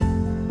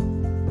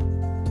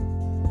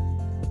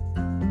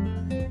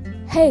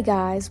Hey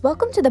guys,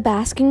 welcome to the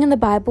Basking in the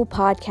Bible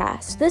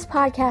podcast. This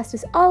podcast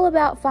is all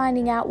about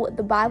finding out what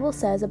the Bible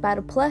says about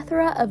a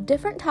plethora of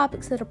different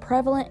topics that are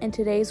prevalent in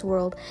today's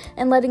world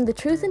and letting the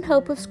truth and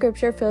hope of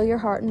Scripture fill your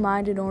heart and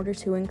mind in order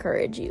to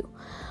encourage you.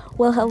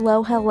 Well,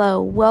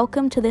 hello.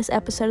 Welcome to this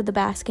episode of the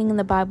Basking in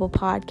the Bible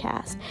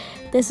podcast.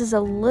 This is a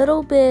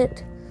little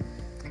bit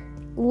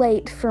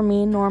late for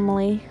me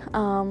normally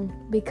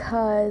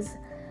because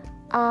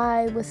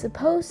I was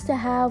supposed to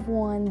have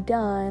one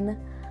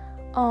done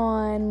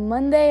on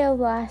Monday of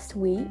last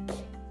week,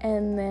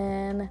 and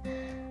then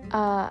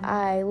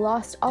I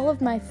lost all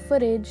of my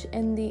footage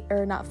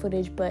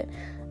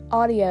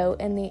audio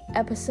in the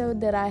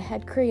episode that I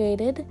had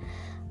created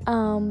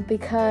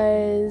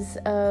because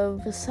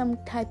of some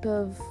type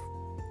of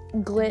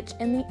glitch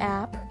in the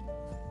app.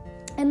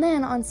 And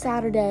then on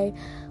Saturday,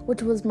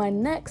 which was my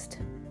next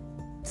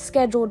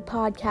scheduled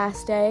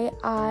podcast day,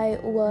 I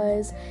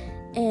was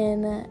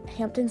in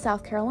Hampton,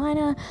 South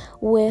Carolina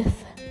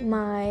with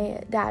my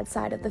dad's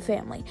side of the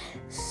family.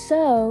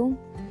 So,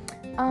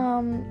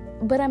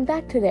 but I'm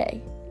back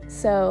today.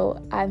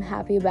 So I'm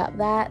happy about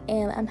that,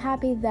 and I'm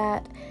happy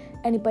that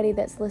anybody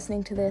that's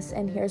listening to this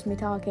and hears me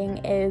talking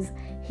is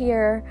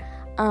here,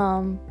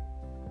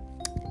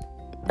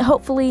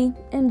 hopefully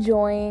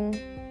enjoying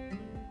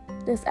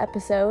this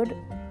episode.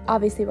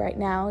 Obviously right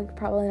now, you're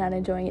probably not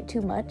enjoying it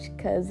too much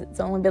because it's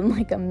only been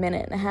like a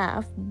minute and a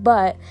half,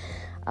 but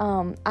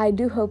I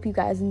do hope you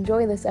guys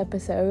enjoy this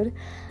episode.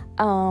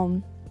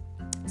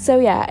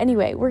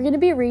 Anyway, we're going to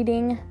be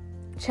reading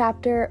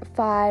chapter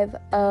 5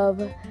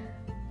 of...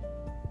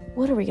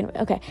 We're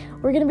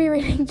going to be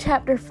reading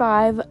chapter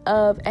 5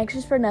 of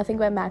Anxious for Nothing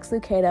by Max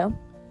Lucado.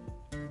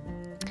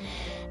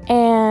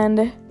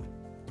 And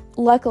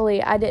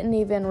luckily, I didn't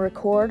even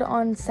record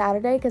on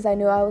Saturday because I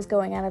knew I was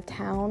going out of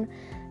town.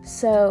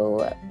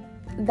 So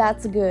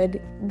that's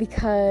good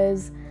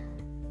because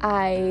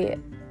I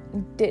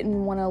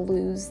didn't want to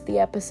lose the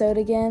episode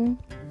again.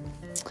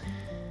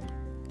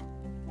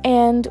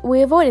 And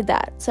we avoided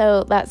that,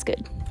 so that's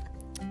good.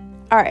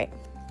 Alright.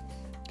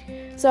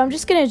 So I'm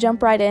just going to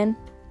jump right in.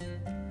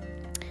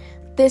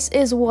 This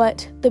is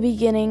what the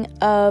beginning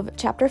of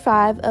chapter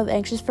 5 of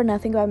Anxious for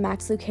Nothing by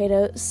Max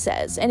Lucado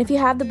says. And if you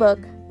have the book,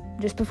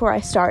 just before I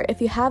start, if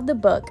you have the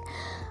book,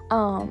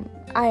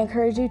 I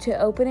encourage you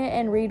to open it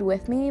and read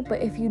with me.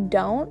 But if you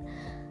don't,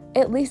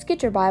 at least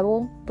get your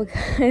Bible,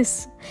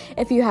 because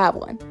if you have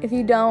one. If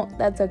you don't,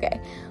 that's okay.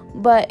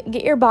 But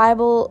get your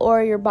Bible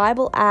or your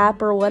Bible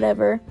app or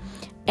whatever,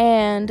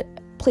 and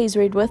please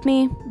read with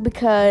me,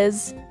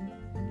 because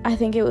I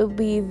think it would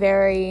be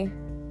very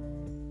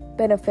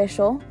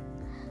beneficial.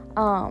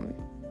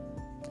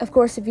 Of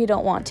course, if you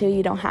don't want to,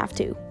 you don't have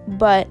to.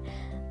 But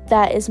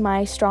that is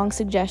my strong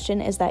suggestion,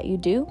 is that you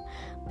do,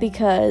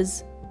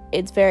 because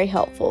it's very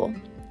helpful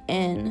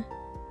in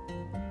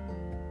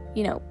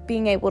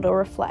being able to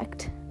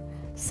reflect.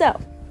 So,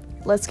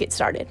 let's get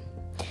started.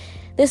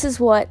 This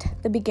is what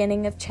the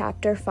beginning of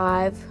chapter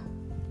 5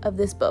 of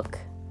this book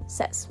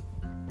says.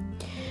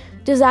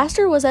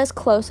 Disaster was as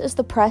close as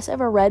the press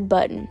of a red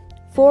button.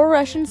 4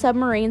 Russian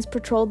submarines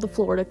patrolled the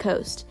Florida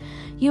coast.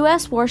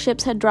 U.S.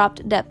 warships had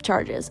dropped depth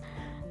charges.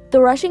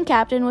 The Russian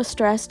captain was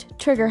stressed,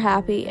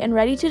 trigger-happy, and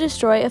ready to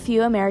destroy a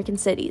few American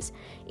cities.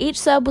 Each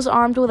sub was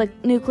armed with a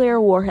nuclear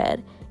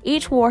warhead.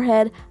 Each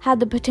warhead had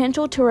the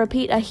potential to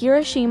repeat a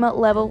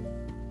Hiroshima-level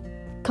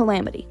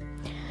calamity.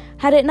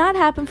 Had it not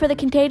happened for the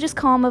contagious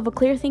calm of a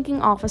clear-thinking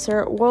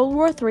officer, World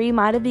War III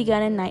might have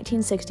begun in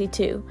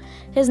 1962.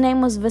 His name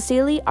was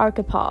Vasily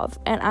Arkhipov,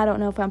 and I don't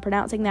know if I'm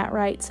pronouncing that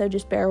right, so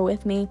just bear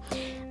with me.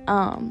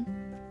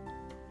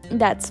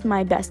 That's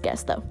my best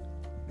guess, though.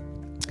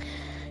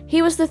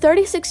 He was the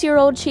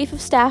 36-year-old chief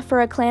of staff for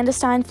a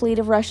clandestine fleet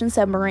of Russian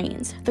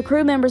submarines. The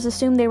crew members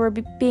assumed they were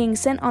being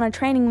sent on a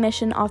training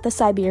mission off the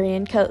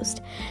Siberian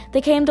coast.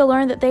 They came to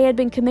learn that they had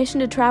been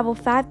commissioned to travel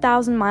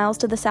 5,000 miles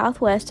to the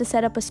southwest to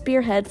set up a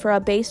spearhead for a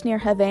base near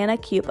Havana,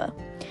 Cuba.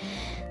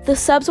 The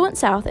subs went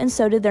south, and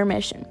so did their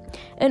mission.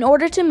 In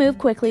order to move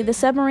quickly, the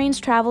submarines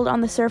traveled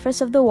on the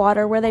surface of the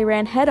water, where they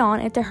ran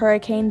head-on into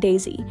Hurricane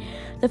Daisy.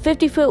 The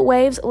 50-foot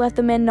waves left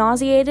the men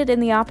nauseated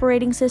and the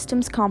operating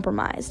systems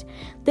compromised.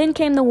 Then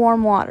came the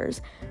warm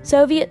waters.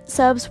 Soviet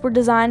subs were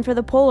designed for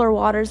the polar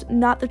waters,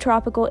 not the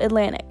tropical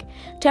Atlantic.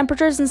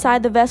 Temperatures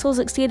inside the vessels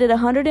exceeded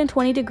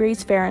 120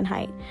 degrees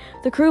Fahrenheit.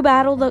 The crew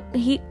battled the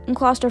heat and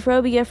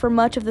claustrophobia for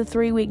much of the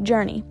 3-week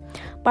journey.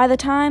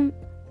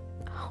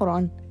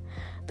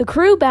 The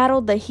crew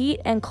battled the heat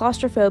and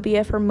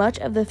claustrophobia for much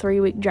of the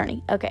 3-week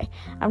journey. Okay,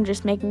 I'm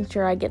just making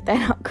sure I get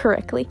that out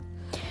correctly.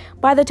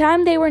 By the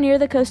time they were near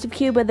the coast of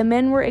Cuba, the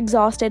men were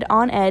exhausted,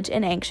 on edge,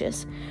 and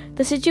anxious.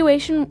 The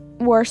situation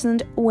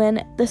worsened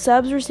when the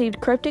subs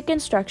received cryptic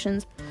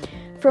instructions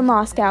from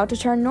Moscow to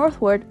turn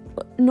northward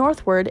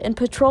and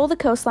patrol the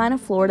coastline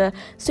of Florida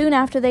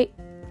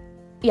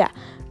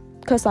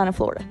coastline of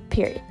Florida,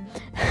 period.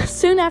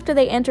 Soon after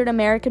they entered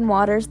American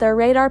waters, their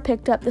radar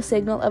picked up the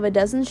signal of a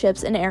dozen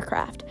ships and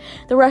aircraft.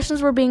 The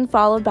Russians were being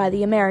followed by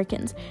the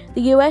Americans.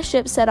 The U.S.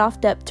 ships set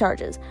off depth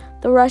charges.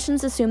 The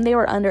Russians assumed they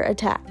were under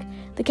attack.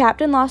 The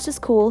captain lost his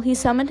cool. He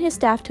summoned his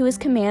staff to his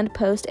command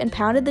post and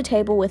pounded the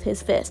table with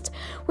his fists.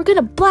 "We're going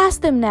to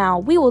blast them now!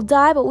 We will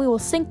die, but we will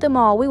sink them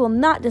all! We will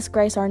not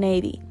disgrace our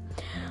navy!"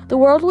 The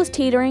world was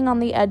teetering on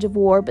the edge of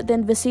war, but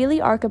then Vasily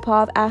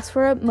Arkhipov asked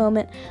for a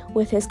moment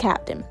with his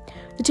captain.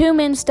 The two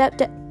men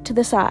stepped to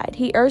the side.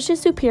 He urged his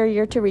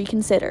superior to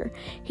reconsider.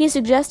 He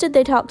suggested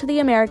they talk to the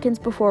Americans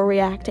before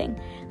reacting.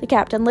 The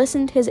captain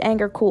listened. His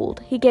anger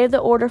cooled. He gave the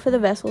order for the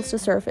vessels to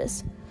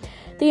surface.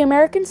 The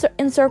Americans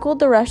encircled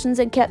the Russians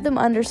and kept them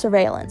under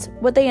surveillance.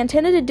 What they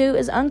intended to do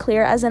is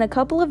unclear, as in a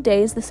couple of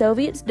days the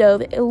Soviets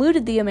dove,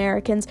 eluded the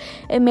Americans,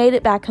 and made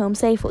it back home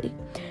safely.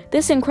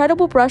 This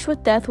incredible brush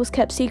with death was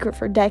kept secret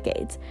for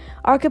decades.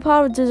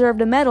 Arkhipov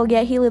deserved a medal,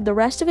 yet he lived the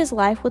rest of his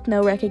life with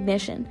no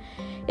recognition.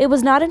 It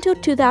was not until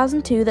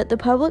 2002 that the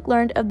public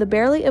learned of the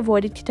barely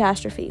avoided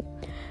catastrophe.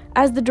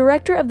 As the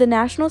director of the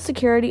National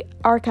Security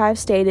Archive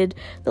stated,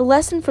 the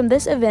lesson from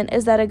this event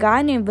is that a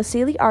guy named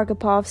Vasily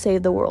Arkhipov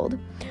saved the world.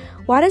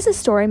 Why does this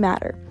story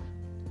matter?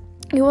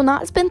 You will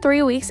not spend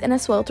 3 weeks in a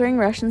sweltering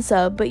Russian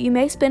sub, but you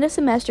may spend a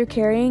semester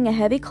carrying a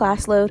heavy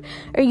class load,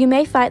 or you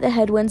may fight the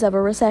headwinds of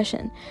a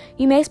recession.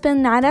 You may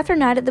spend night after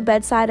night at the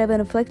bedside of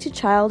an afflicted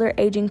child or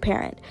aging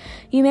parent.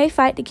 You may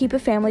fight to keep a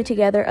family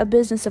together, a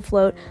business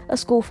afloat, a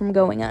school from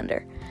going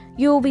under.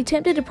 You will be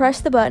tempted to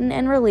press the button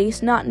and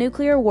release not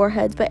nuclear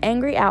warheads, but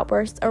angry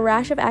outbursts, a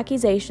rash of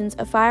accusations,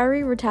 a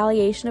fiery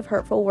retaliation of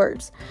hurtful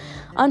words.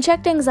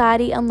 Unchecked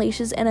anxiety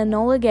unleashes an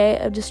enola gay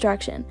of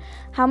destruction.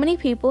 How many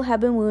people have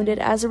been wounded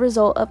as a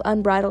result of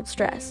unbridled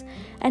stress?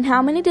 And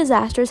how many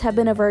disasters have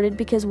been averted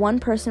because one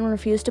person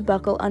refused to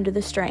buckle under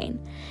the strain?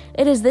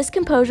 It is this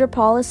composure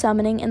Paul is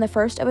summoning in the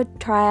first of a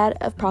triad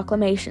of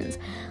proclamations.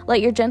 Let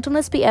your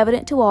gentleness be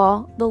evident to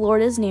all. The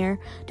Lord is near.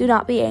 Do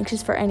not be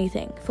anxious for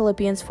anything.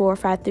 Philippians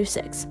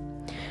 4:5-6.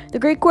 The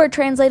Greek word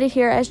translated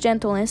here as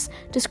gentleness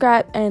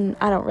and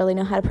I don't really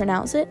know how to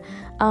pronounce it,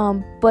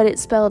 but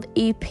it's spelled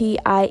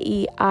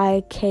Epieiekes.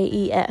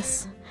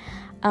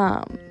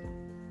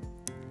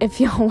 If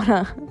y'all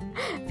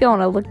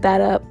wanna look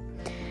that up,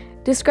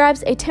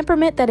 describes a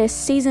temperament that is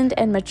seasoned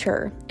and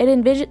mature. It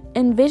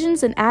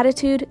envisions an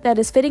attitude that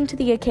is fitting to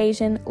the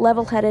occasion,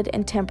 level-headed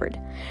and tempered.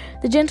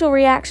 The gentle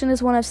reaction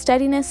is one of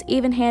steadiness,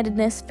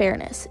 even-handedness,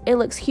 fairness. It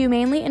looks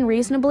humanely and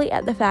reasonably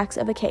at the facts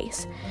of a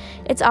case.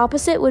 Its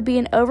opposite would be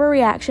an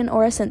overreaction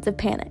or a sense of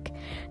panic.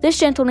 This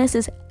gentleness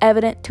is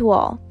evident to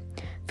all.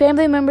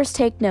 Family members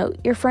take note.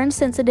 Your friends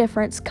sense a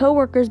difference.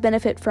 Co-workers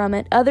benefit from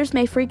it. Others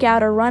may freak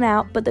out or run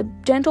out, but the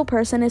gentle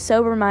person is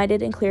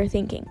sober-minded and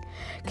clear-thinking.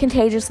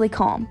 Contagiously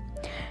calm.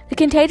 The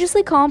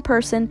contagiously calm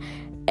person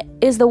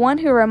is the one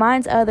who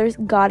reminds others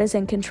God is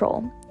in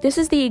control. This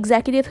is the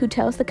executive who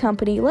tells the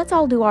company, let's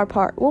all do our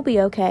part, we'll be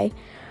okay.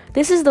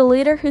 This is the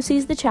leader who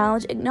sees the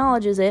challenge,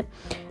 acknowledges it,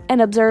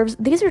 and observes,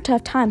 these are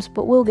tough times,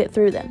 but we'll get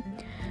through them.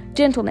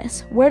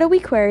 Gentleness. Where do we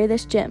query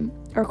this gem?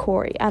 Or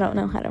quarry. I don't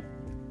know how to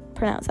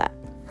pronounce that.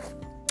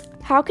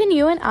 How can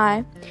you and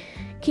I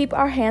keep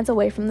our hands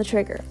away from the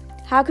trigger?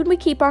 How can we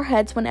keep our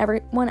heads when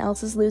everyone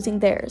else is losing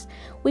theirs?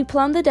 We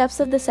plumb the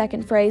depths of the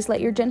second phrase, let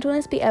your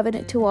gentleness be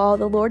evident to all,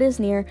 the Lord is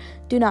near,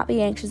 do not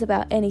be anxious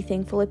about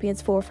anything,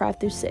 Philippians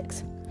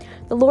 4:5-6.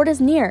 The Lord is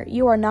near,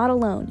 you are not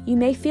alone. You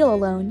may feel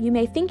alone, you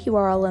may think you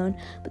are alone,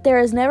 but there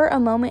is never a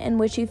moment in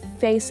which you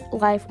face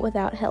life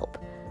without help.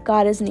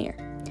 God is near.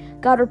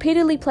 God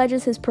repeatedly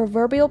pledges his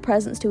proverbial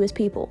presence to his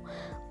people.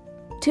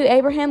 To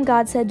Abraham,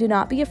 God said, do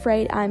not be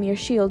afraid, I am your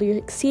shield, your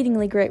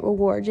exceedingly great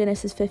reward,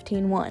 Genesis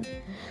 15:1.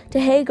 To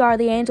Hagar,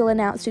 the angel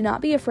announced, do not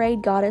be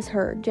afraid, God is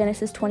heard,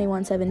 Genesis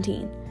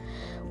 21:17.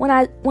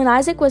 When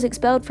Isaac was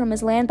expelled from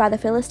his land by the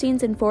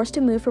Philistines and forced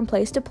to move from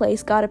place to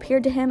place, God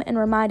appeared to him and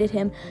reminded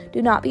him,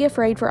 do not be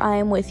afraid, for I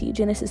am with you,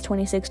 Genesis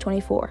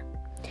 26:24.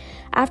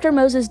 After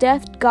Moses'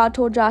 death, God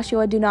told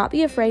Joshua, do not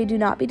be afraid, do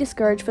not be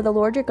discouraged, for the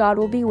Lord your God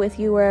will be with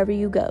you wherever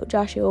you go,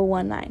 Joshua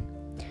 1:9.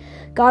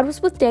 God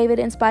was with David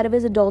in spite of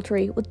his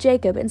adultery, with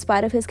Jacob in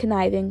spite of his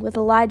conniving, with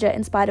Elijah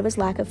in spite of his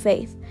lack of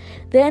faith.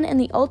 Then, in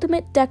the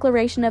ultimate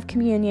declaration of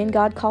communion,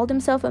 God called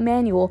himself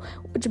Emmanuel,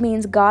 which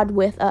means God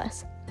with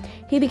us.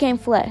 He became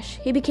flesh.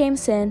 He became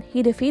sin.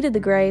 He defeated the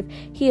grave.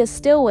 He is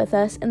still with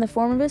us in the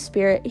form of his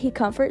Spirit. He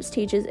comforts,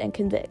 teaches, and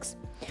convicts.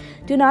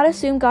 Do not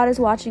assume God is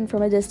watching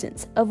from a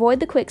distance.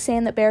 Avoid the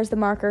quicksand that bears the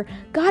marker,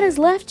 God has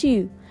left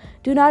you.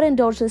 Do not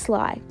indulge this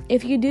lie.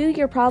 If you do,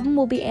 your problem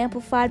will be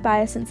amplified by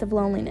a sense of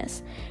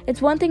loneliness. It's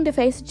one thing to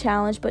face a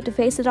challenge, but to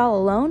face it all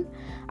alone?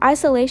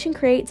 Isolation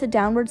creates a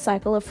downward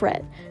cycle of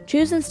fret.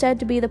 Choose instead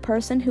to be the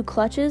person who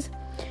clutches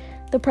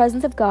the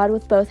presence of God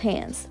with both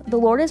hands. The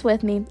Lord is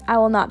with me. I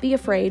will not be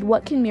afraid.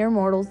 What can mere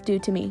mortals do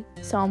to me?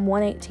 Psalm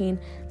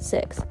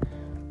 118:6.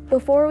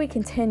 Before we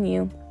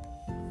continue,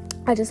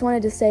 I just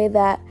wanted to say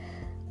that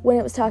when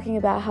it was talking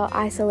about how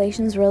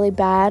isolation is really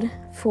bad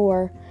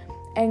for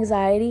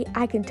anxiety,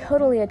 I can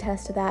totally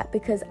attest to that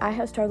because I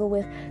have struggled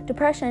with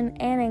depression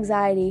and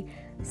anxiety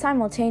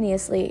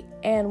simultaneously.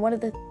 And one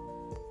of the,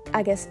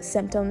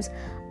 symptoms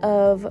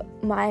of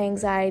my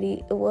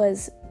anxiety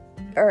is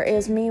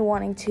me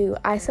wanting to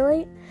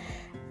isolate.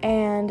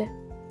 And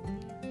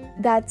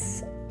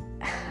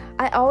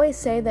I always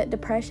say that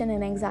depression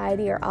and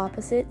anxiety are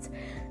opposites.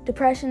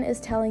 Depression is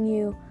telling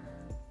you,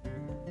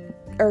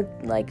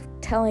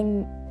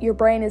 your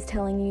brain is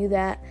telling you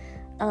that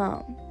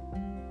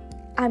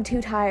I'm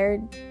too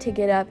tired to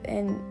get up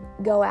and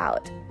go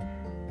out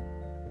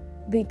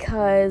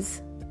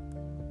because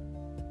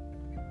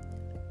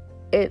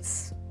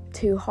it's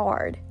too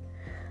hard.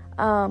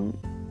 And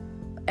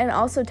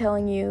also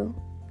telling you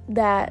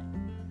that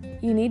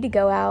you need to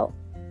go out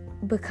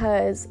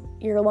because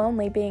you're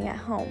lonely being at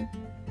home.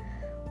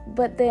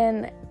 But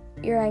then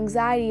your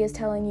anxiety is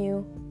telling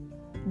you,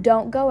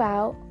 don't go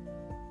out.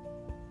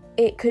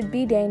 It could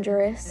be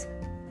dangerous.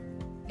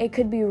 It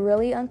could be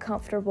really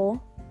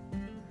uncomfortable.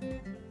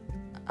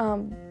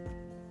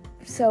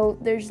 So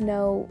there's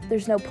no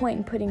point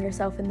in putting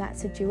yourself in that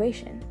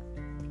situation.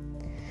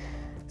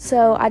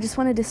 So I just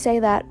wanted to say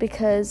that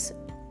because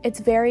it's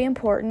very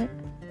important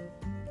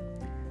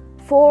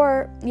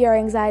for your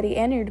anxiety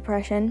and your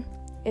depression,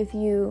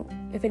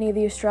 if any of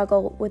you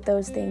struggle with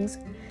those things,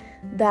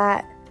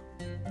 that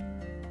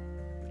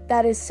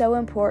is so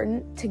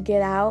important to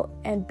get out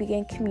and be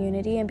in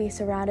community and be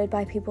surrounded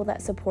by people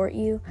that support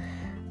you,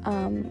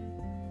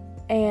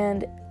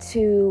 and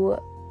to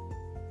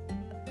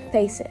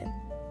face it.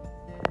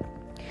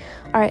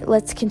 All right,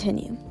 let's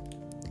continue.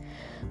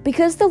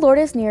 Because the Lord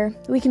is near,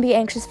 we can be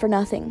anxious for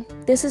nothing.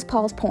 This is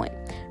Paul's point.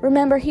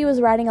 Remember, he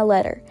was writing a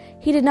letter.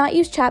 He did not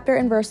use chapter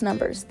and verse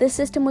numbers. This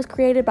system was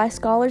created by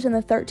scholars in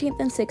the 13th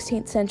and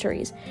 16th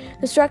centuries.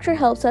 The structure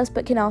helps us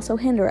but can also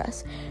hinder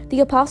us. The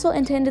apostle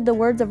intended the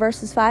words of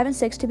verses 5 and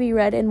 6 to be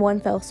read in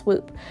one fell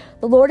swoop.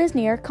 The Lord is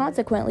near,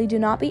 consequently, do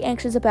not be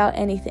anxious about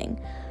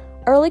anything.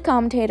 Early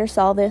commentators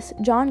saw this.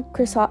 John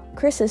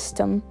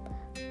Chrysostom,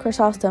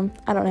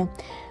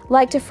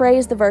 liked to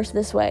phrase the verse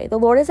this way: the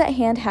Lord is at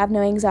hand, have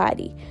no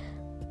anxiety.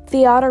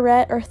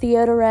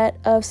 Theodoret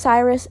of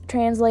Cyrus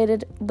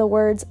translated the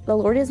words, the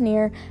Lord is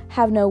near,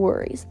 have no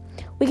worries.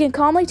 We can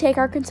calmly take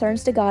our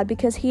concerns to God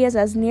because he is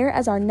as near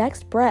as our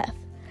next breath.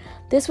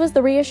 This was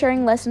the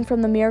reassuring lesson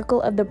from the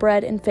miracle of the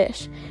bread and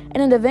fish. In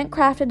an event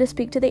crafted to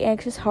speak to the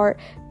anxious heart,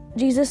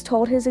 Jesus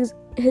told his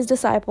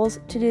disciples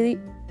to do the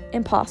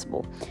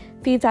impossible: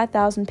 feed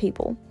 5,000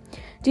 people.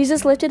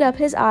 Jesus lifted up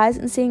his eyes,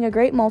 and seeing a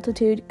great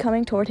multitude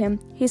coming toward him,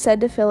 he said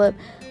to Philip,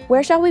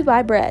 "Where shall we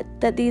buy bread,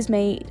 that these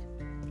may eat?"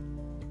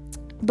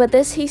 But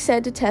this he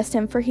said to test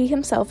him, for he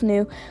himself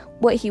knew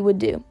what he would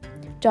do.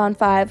 John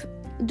 6,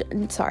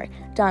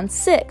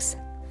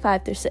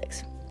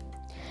 5-6.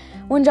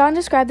 When John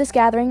described this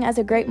gathering as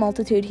a great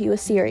multitude, he was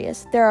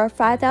serious. There are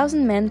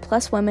 5,000 men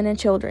plus women and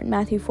children,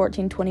 Matthew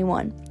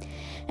 14:21.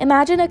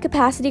 Imagine a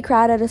capacity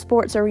crowd at a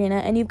sports arena,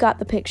 and you've got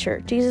the picture.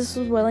 Jesus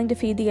was willing to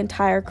feed the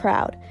entire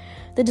crowd.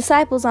 The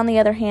disciples, on the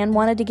other hand,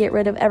 wanted to get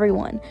rid of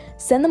everyone.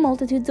 Send the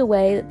multitudes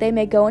away, that they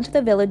may go into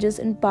the villages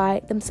and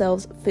buy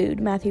themselves food.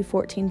 Matthew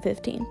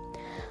 14:15.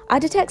 I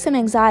detect some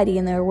anxiety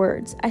in their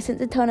words. I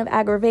sense a tone of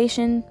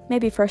aggravation,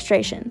 maybe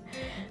frustration.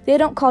 They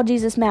don't call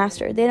Jesus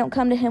Master. They don't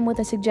come to him with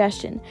a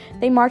suggestion.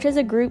 They march as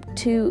a group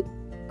to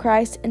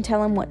Christ and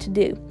tell him what to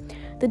do.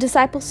 The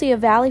disciples see a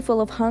valley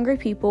full of hungry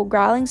people.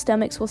 Growling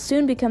stomachs will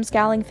soon become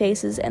scowling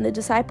faces, and the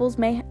disciples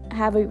may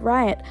have a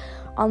riot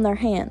on their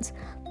hands.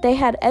 They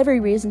had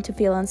every reason to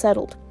feel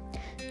unsettled.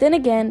 Then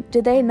again,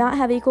 did they not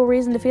have equal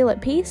reason to feel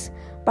at peace?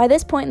 By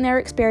this point in their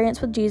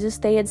experience with Jesus,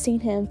 they had seen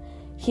him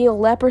heal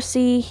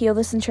leprosy, heal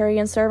the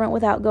centurion's servant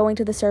without going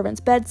to the servant's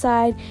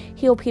bedside,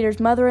 heal Peter's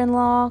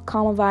mother-in-law,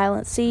 calm a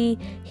violent sea,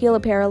 heal a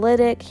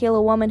paralytic, heal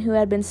a woman who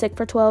had been sick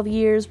for 12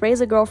 years,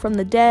 raise a girl from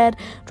the dead,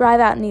 drive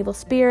out an evil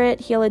spirit,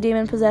 heal a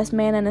demon-possessed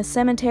man in a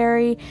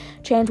cemetery,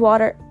 change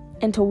water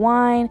into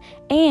wine,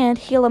 and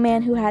heal a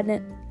man who had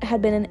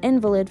been an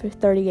invalid for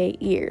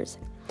 38 years.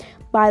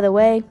 By the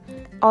way,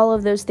 all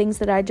of those things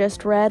that I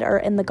just read are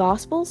in the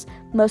Gospels.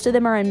 Most of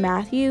them are in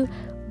Matthew,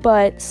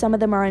 but some of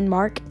them are in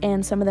Mark,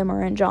 and some of them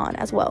are in John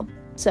as well.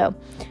 So,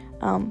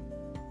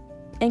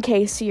 in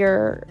case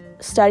you're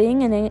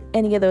studying in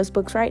any of those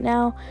books right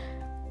now,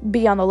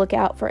 be on the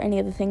lookout for any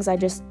of the things I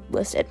just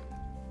listed.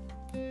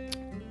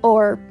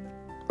 Or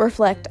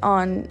reflect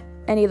on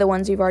any of the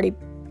ones you've already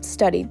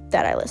studied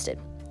that I listed.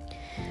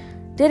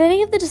 Did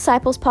any of the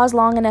disciples pause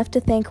long enough to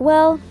think,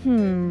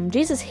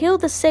 Jesus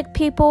healed the sick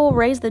people,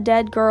 raised the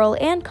dead girl,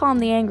 and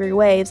calmed the angry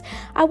waves.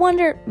 I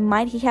wonder,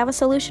 might he have a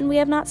solution we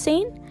have not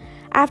seen?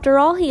 After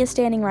all, he is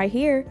standing right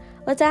here.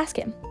 Let's ask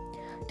him.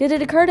 Did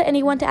it occur to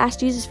anyone to ask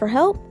Jesus for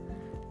help?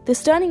 The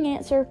stunning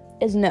answer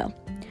is no.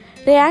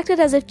 They acted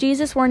as if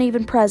Jesus weren't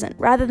even present.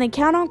 Rather than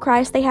count on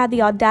Christ, they had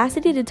the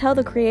audacity to tell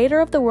the creator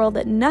of the world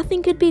that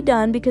nothing could be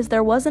done because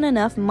there wasn't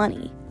enough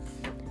money.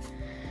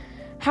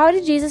 How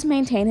did Jesus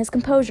maintain his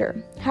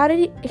composure? How did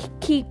he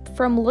keep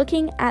from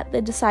looking at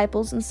the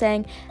disciples and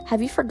saying, "Have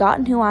you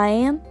forgotten who I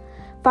am?"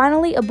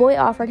 Finally, a boy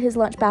offered his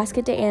lunch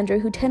basket to Andrew,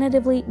 who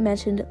tentatively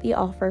mentioned the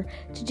offer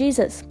to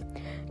Jesus.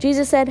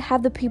 Jesus said,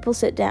 "Have the people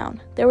sit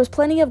down." There was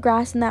plenty of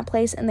grass in that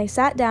place, and they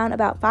sat down.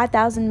 About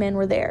 5,000 men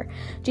were there.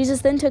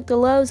 Jesus then took the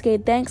loaves,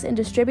 gave thanks, and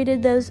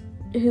distributed those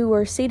who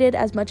were seated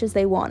as much as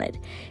they wanted.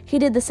 He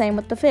did the same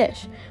with the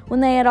fish.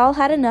 When they had all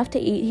had enough to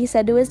eat, he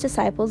said to his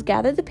disciples,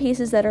 "Gather the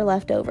pieces that are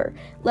left over.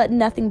 Let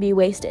nothing be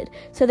wasted."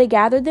 So they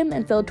gathered them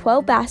and filled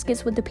 12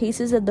 baskets with the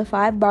pieces of the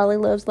 5 barley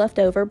loaves left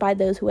over by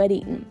those who had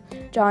eaten.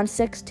 John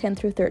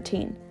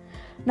 6:10-13.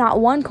 Not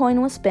one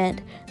coin was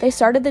spent. They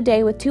started the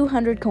day with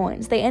 200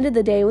 coins. They ended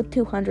the day with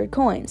 200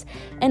 coins.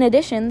 In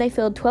addition, they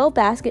filled 12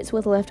 baskets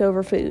with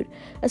leftover food.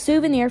 A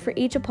souvenir for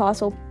each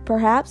apostle,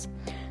 perhaps?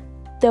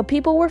 The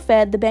people were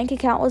fed, the bank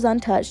account was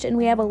untouched, and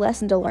we have a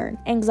lesson to learn.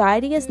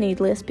 Anxiety is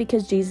needless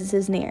because Jesus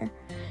is near.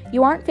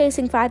 You aren't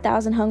facing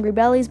 5,000 hungry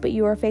bellies, but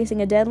you are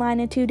facing a deadline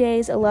in 2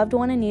 days, a loved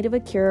one in need of a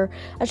cure,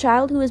 a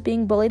child who is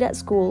being bullied at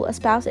school, a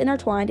spouse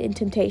intertwined in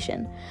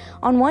temptation.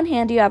 On one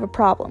hand, you have a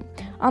problem.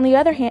 On the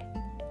other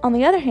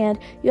hand,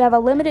 you have a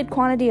limited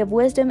quantity of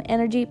wisdom,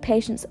 energy,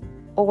 patience,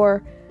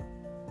 or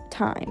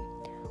time.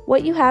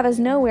 What you have is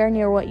nowhere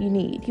near what you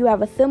need. You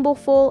have a thimble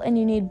full and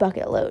you need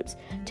bucket loads.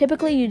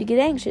 Typically, you'd get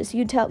anxious.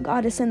 You'd tell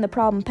God to send the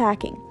problem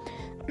packing.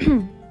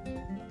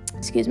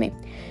 Excuse me.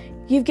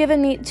 You've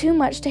given me too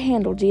much to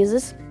handle,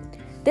 Jesus.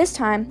 This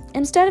time,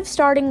 instead of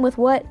starting with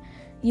what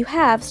you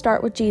have,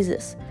 start with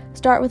Jesus.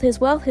 Start with his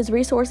wealth, his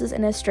resources,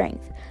 and his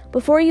strength.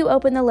 Before you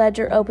open the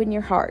ledger, open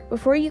your heart.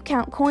 Before you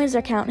count coins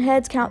or count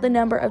heads, count the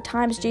number of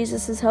times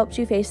Jesus has helped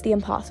you face the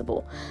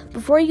impossible.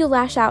 Before you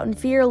lash out in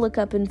fear, look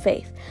up in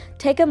faith.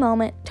 Take a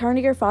moment, turn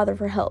to your Father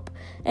for help.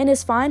 In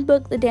his fine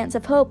book, The Dance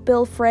of Hope,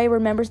 Bill Frey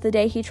remembers the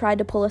day he tried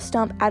to pull a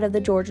stump out of the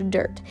Georgia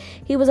dirt.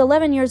 He was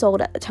 11 years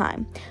old at the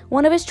time.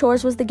 One of his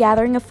chores was the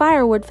gathering of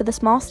firewood for the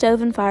small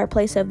stove and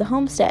fireplace of the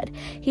homestead.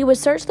 He would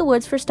search the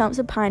woods for stumps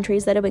of pine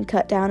trees that had been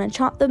cut down and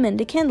chop them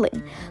into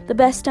kindling. The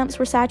best stumps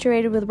were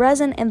saturated with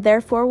resin and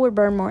therefore would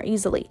burn more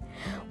easily.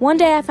 One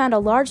day I found a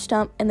large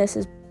stump, and this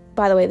is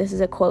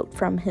a quote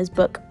from his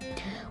book.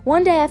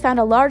 One day I found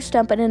a large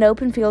stump in an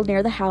open field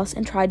near the house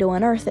and tried to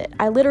unearth it.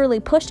 I literally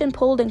pushed and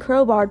pulled and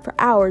crowbarred for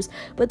hours,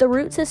 but the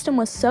root system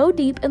was so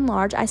deep and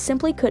large I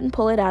simply couldn't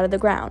pull it out of the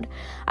ground.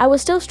 I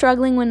was still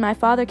struggling when my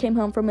father came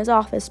home from his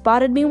office,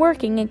 spotted me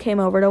working, and came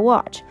over to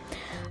watch.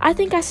 "I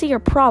think I see your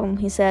problem,"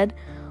 he said.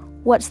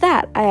 "What's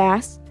that?" I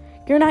asked.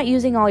 "You're not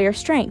using all your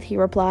strength," he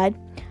replied.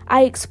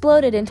 I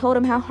exploded and told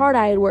him how hard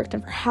I had worked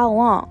and for how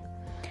long.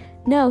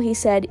 "No," he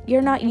said,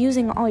 "you're not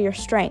using all your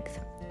strength."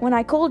 When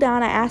I cooled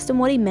down, I asked him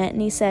what he meant,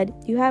 and he said,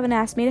 "You haven't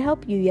asked me to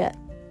help you yet."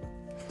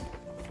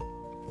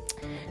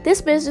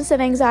 This business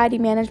of anxiety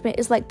management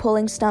is like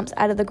pulling stumps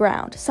out of the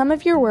ground. Some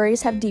of your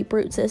worries have deep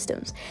root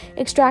systems.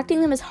 Extracting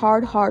them is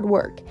hard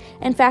work.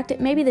 In fact, it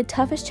may be the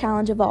toughest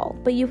challenge of all,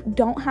 but you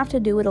don't have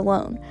to do it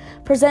alone.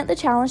 Present the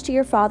challenge to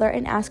your Father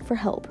and ask for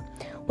help.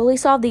 Will he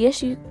solve the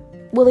issue?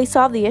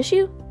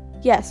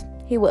 Yes,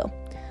 he will.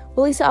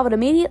 Will he solve it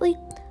immediately?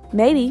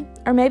 Maybe,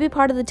 or maybe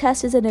part of the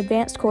test is an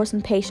advanced course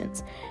in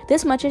patience.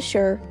 This much is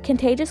sure,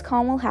 contagious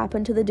calm will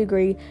happen to the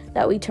degree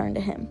that we turn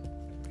to him.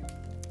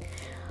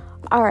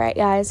 Alright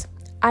guys,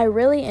 I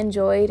really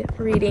enjoyed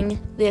reading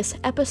this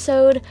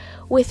episode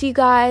with you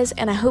guys,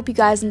 and I hope you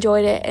guys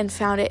enjoyed it and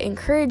found it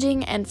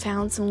encouraging and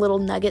found some little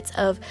nuggets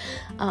of,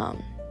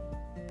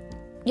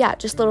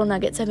 just little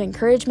nuggets of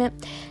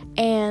encouragement.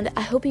 And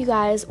I hope you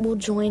guys will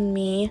join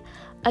me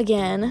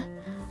again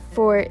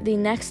for the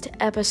next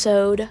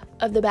episode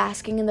of the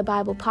Basking in the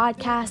Bible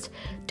podcast.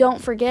 Don't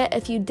forget,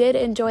 if you did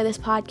enjoy this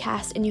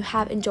podcast and you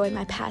have enjoyed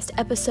my past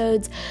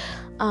episodes,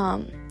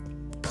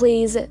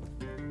 please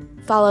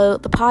follow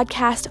the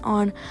podcast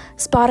on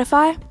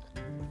Spotify.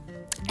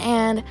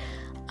 And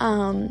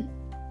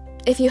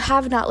if you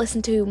have not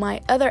listened to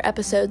my other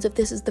episodes, if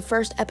this is the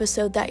first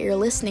episode that you're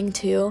listening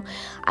to,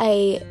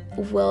 I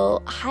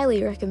will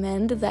highly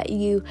recommend that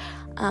you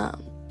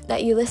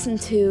listen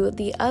to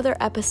the other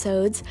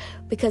episodes,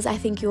 because I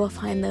think you will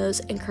find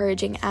those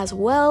encouraging as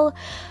well.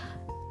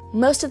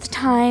 Most of the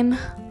time,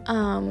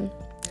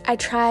 I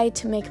try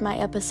to make my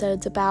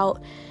episodes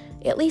about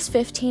at least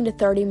 15 to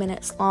 30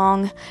 minutes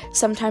long.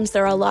 Sometimes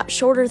they're a lot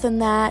shorter than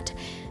that,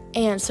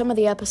 and some of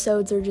the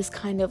episodes are just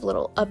kind of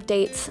little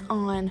updates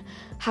on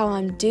how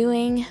I'm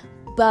doing,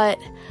 but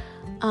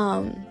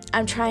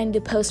I'm trying to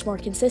post more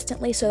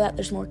consistently so that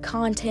there's more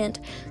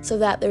content, so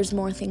that there's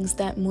more things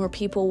that more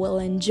people will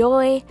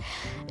enjoy.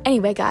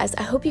 Anyway, guys,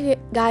 I hope you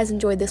guys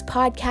enjoyed this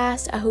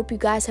podcast. I hope you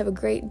guys have a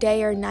great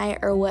day or night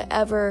or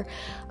whatever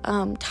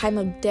time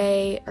of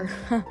day or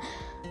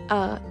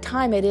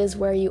time it is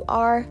where you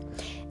are.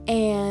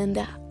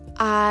 And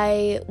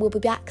I will be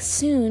back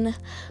soon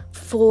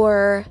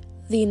for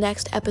the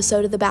next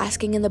episode of the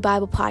Basking in the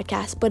Bible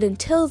podcast. But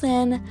until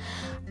then,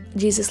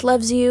 Jesus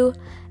loves you,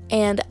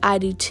 and I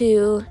do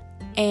too.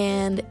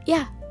 And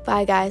yeah,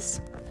 bye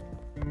guys.